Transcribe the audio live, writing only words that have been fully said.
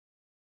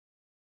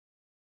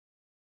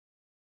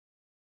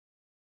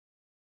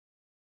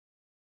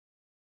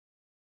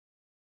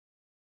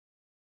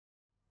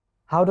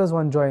How does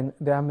one join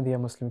the Ahmadiyya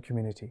Muslim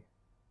community?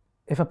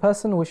 If a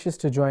person wishes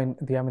to join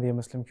the Ahmadiyya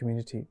Muslim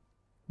community,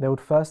 they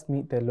would first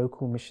meet their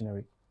local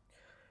missionary,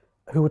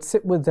 who would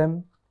sit with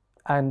them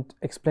and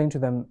explain to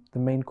them the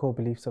main core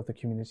beliefs of the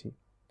community.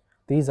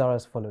 These are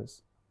as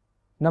follows.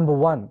 Number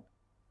one,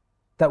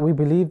 that we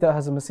believe that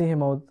Hazrat Masih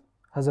Maud,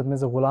 Hazrat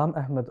Mirza Ghulam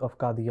Ahmad of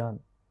Qadian,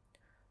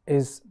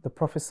 is the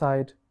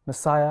prophesied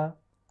Messiah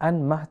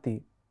and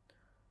Mahdi,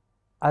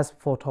 as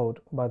foretold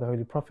by the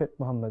Holy Prophet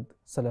Muhammad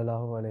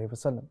sallallahu alaihi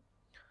wasallam.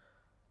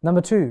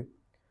 Number two,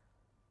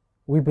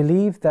 we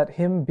believe that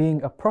him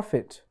being a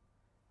prophet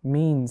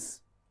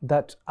means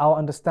that our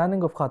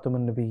understanding of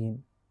Khatamun Nabiyyin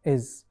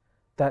is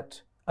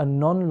that a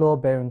non-law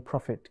bearing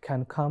prophet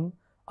can come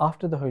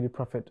after the Holy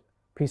Prophet,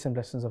 peace and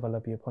blessings of Allah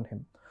be upon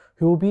him,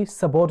 who will be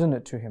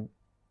subordinate to him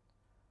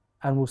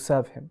and will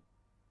serve him.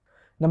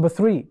 Number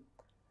three,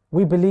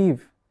 we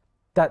believe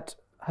that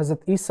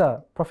Hazrat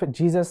Isa, Prophet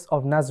Jesus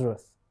of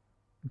Nazareth,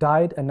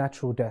 died a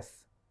natural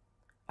death,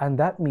 and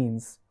that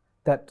means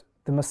that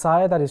the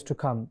Messiah that is to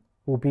come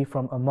will be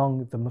from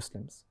among the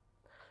Muslims.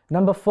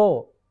 Number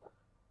four,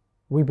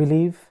 we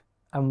believe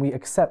and we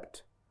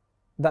accept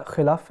that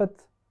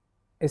Khilafat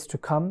is to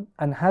come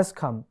and has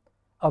come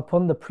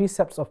upon the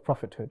precepts of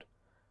prophethood,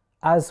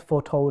 as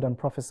foretold and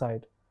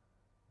prophesied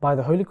by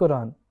the Holy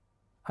Quran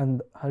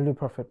and Holy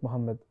Prophet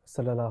Muhammad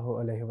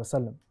sallallahu alaihi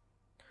wasallam.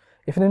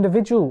 If an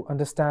individual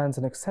understands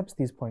and accepts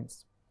these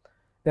points,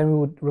 then we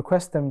would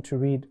request them to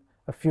read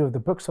a few of the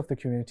books of the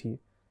community,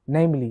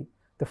 namely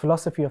the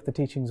philosophy of the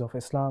teachings of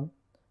Islam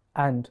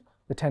and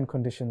the 10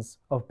 conditions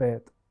of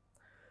Bayt.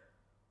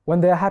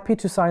 When they are happy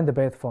to sign the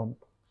Bayt form,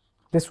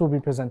 this will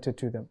be presented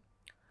to them.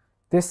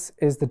 This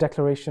is the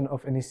declaration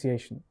of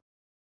initiation.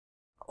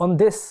 On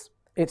this,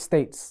 it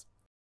states,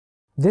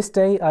 "This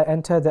day I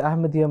enter the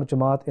Ahmadiyya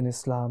Jamaat in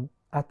Islam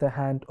at the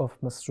hand of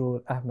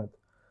Masroor Ahmad,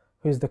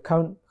 who is the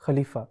current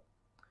Khalifa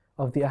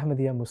of the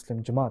Ahmadiyya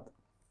Muslim Jamaat."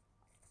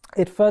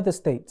 It further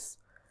states,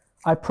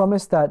 "I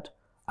promise that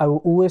I will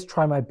always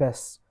try my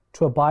best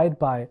to abide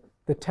by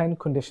the 10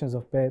 conditions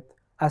of Bayt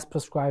as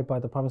prescribed by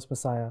the promised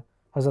Messiah,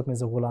 Hazrat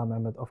Mirza Ghulam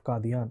Ahmad of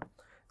Qadian."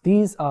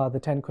 These are the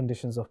 10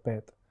 conditions of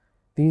Bayt.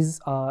 These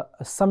are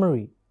a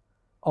summary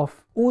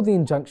of all the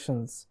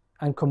injunctions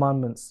and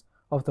commandments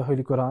of the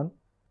Holy Quran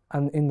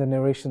and in the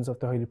narrations of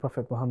the Holy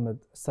Prophet Muhammad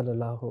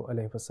sallallahu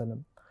alaihi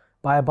wasallam.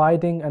 By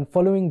abiding and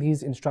following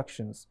these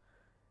instructions,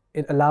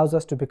 it allows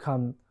us to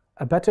become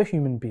a better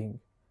human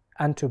being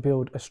and to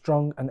build a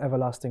strong and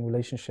everlasting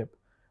relationship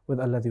with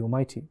Allah the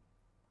Almighty.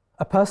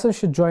 A person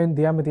should join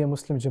the Ahmadiyya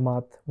Muslim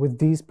Jamaat with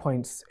these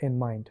points in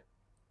mind.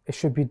 It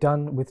should be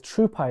done with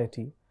true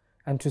piety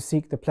and to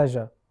seek the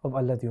pleasure of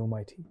Allah the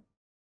Almighty.